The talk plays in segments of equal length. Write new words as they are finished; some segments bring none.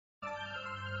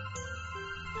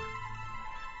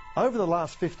Over the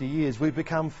last 50 years, we've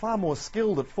become far more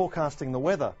skilled at forecasting the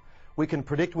weather. We can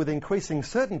predict with increasing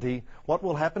certainty what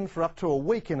will happen for up to a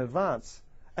week in advance,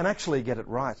 and actually get it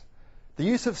right. The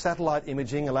use of satellite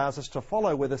imaging allows us to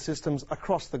follow weather systems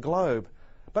across the globe,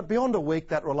 but beyond a week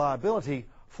that reliability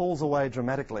falls away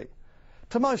dramatically.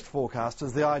 To most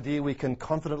forecasters, the idea we can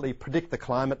confidently predict the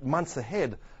climate months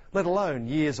ahead, let alone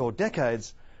years or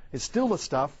decades, is still the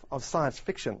stuff of science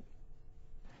fiction.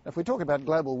 If we talk about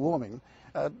global warming,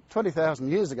 20,000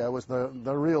 years ago was the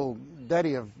real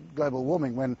daddy of global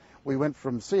warming, when we went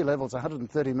from sea levels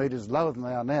 130 metres lower than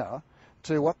they are now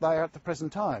to what they are at the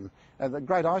present time. The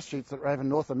great ice sheets that were over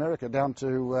North America down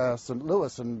to St.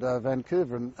 Louis and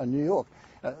Vancouver and New York,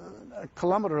 a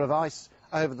kilometre of ice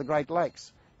over the Great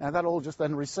Lakes. Now that all just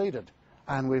then receded,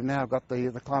 and we've now got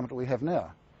the climate we have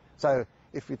now. So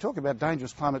if you talk about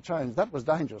dangerous climate change, that was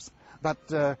dangerous, but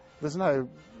there's no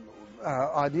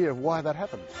idea of why that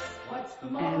happened.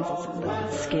 And it's a little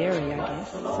bit scary, I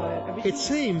guess. So it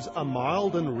seems a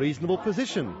mild and reasonable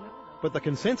position, but the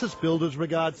consensus builders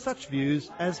regard such views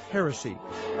as heresy.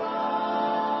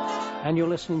 And you're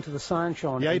listening to The Science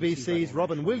Show on The ABC's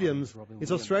Robin Williams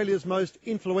is Australia's most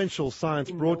influential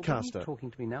science broadcaster,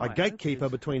 a gatekeeper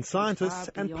between scientists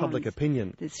and public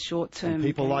opinion. And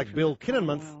people like Bill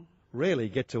Kinnamouth rarely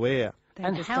get to air.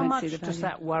 And how much does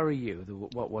that worry you,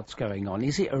 what's going on?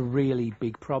 Is it a really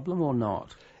big problem or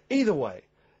not? Either way,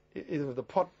 either the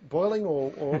pot boiling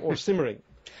or simmering.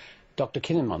 Dr.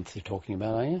 Kinnamouth you're talking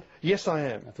about, are you? Yes, I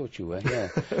am. I thought you were, yeah.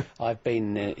 I've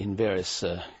been in various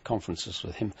conferences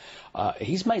with him.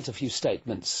 He's made a few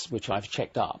statements which I've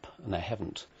checked up, and they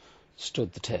haven't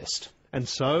stood the test. And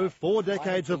so, 4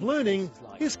 decades of learning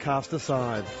is cast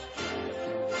aside.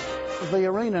 The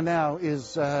arena now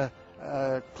is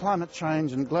climate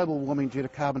change and global warming due to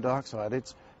carbon dioxide.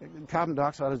 Carbon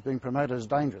dioxide is being promoted as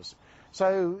dangerous.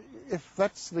 So if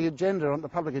that's the agenda, on the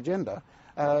public agenda,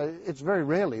 it's very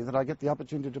rarely that I get the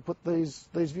opportunity to put these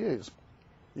views.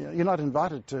 You're not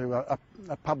invited to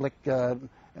a public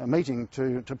meeting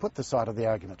to put this side of the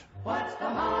argument.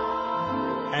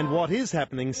 And what is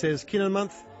happening, says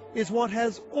Kinnamouth, is what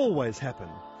has always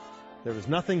happened. There is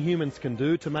nothing humans can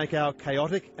do to make our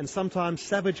chaotic and sometimes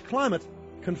savage climate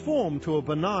conform to a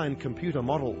benign computer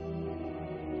model.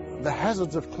 The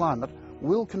hazards of climate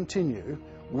will continue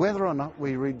whether or not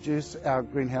we reduce our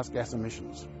greenhouse gas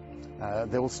emissions.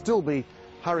 There will still be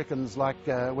hurricanes like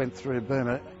went through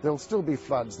Burma. There will still be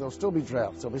floods, there will still be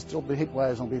droughts, there will still be heat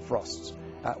waves, there will be frosts.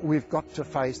 We've got to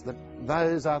face that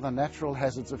those are the natural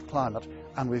hazards of climate,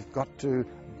 and we've got to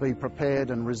be prepared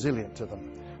and resilient to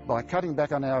them. By cutting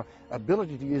back on our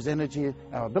ability to use energy,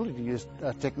 our ability to use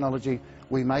technology,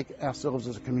 we make ourselves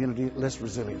as a community less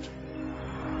resilient.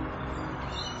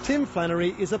 Tim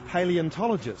Flannery is a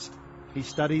paleontologist. He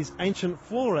studies ancient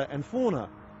flora and fauna.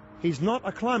 He's not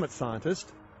a climate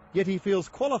scientist, yet he feels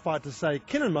qualified to say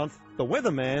Kinnamouth, the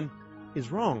weatherman,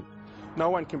 is wrong. No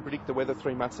one can predict the weather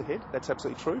 3 months ahead, that's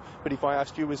absolutely true. But if I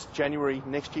asked you, is January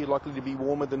next year likely to be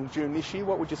warmer than June this year,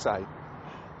 what would you say?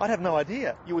 I'd have no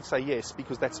idea. You would say yes,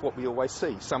 because that's what we always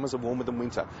see. Summers are warmer than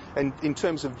winter. And in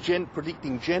terms of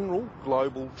predicting general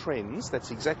global trends, that's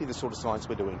exactly the sort of science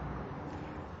we're doing.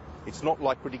 It's not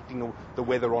like predicting the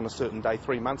weather on a certain day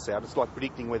 3 months out. It's like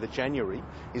predicting whether January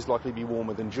is likely to be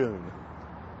warmer than June.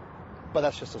 But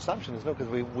that's just assumption, isn't it?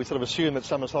 Because we sort of assume that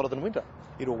summer's hotter than winter.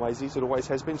 It always is. It always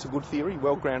has been. It's a good theory,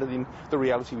 well grounded in the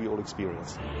reality we all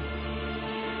experience.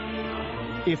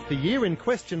 If the year in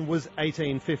question was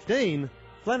 1815,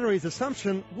 Flannery's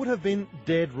assumption would have been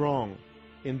dead wrong.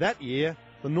 In that year,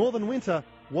 the northern winter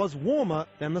was warmer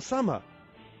than the summer.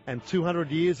 And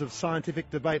 200 years of scientific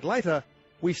debate later,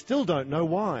 we still don't know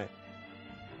why.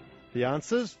 The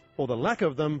answers, or the lack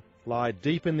of them, lie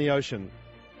deep in the ocean.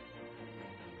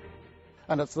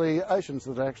 And it's the oceans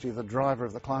that are actually the driver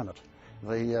of the climate.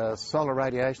 The solar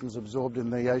radiation is absorbed in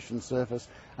the ocean surface,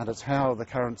 and it's how the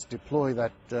currents deploy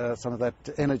some of that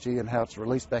energy and how it's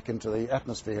released back into the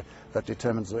atmosphere that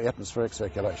determines the atmospheric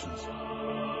circulations.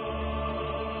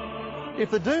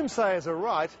 If the doomsayers are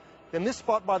right, then this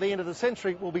spot by the end of the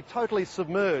century will be totally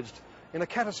submerged in a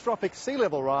catastrophic sea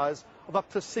level rise of up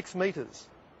to 6 metres.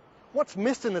 What's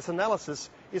missed in this analysis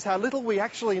is how little we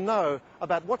actually know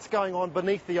about what's going on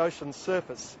beneath the ocean's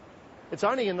surface. It's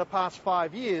only in the past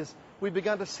 5 years we've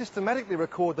begun to systematically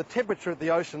record the temperature of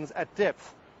the oceans at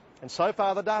depth. And so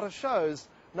far the data shows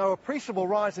no appreciable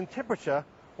rise in temperature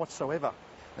whatsoever.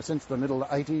 Since the middle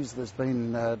 80s, there's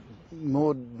been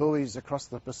moored buoys across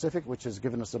the Pacific, which has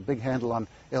given us a big handle on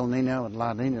El Nino and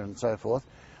La Nina and so forth.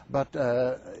 But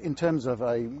in terms of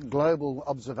a global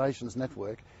observations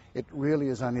network, it really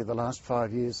is only the last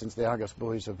 5 years since the Argus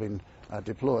buoys have been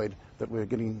deployed that we're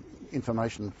getting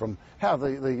information from how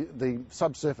the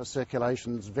subsurface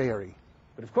circulations vary.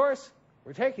 But of course,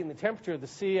 we're taking the temperature of the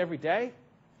sea every day,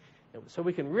 so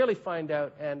we can really find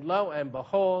out, and lo and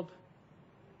behold,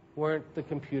 weren't the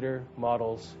computer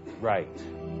models right?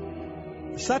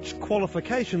 Such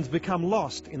qualifications become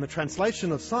lost in the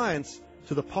translation of science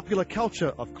to the popular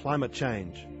culture of climate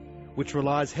change, which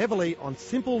relies heavily on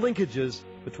simple linkages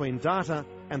between data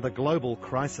and the global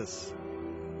crisis.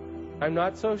 I'm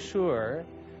not so sure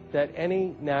that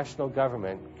any national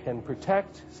government can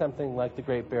protect something like the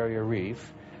Great Barrier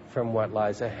Reef from what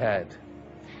lies ahead.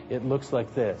 It looks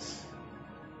like this.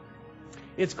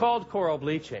 It's called coral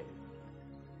bleaching.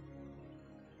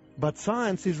 But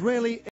science is rarely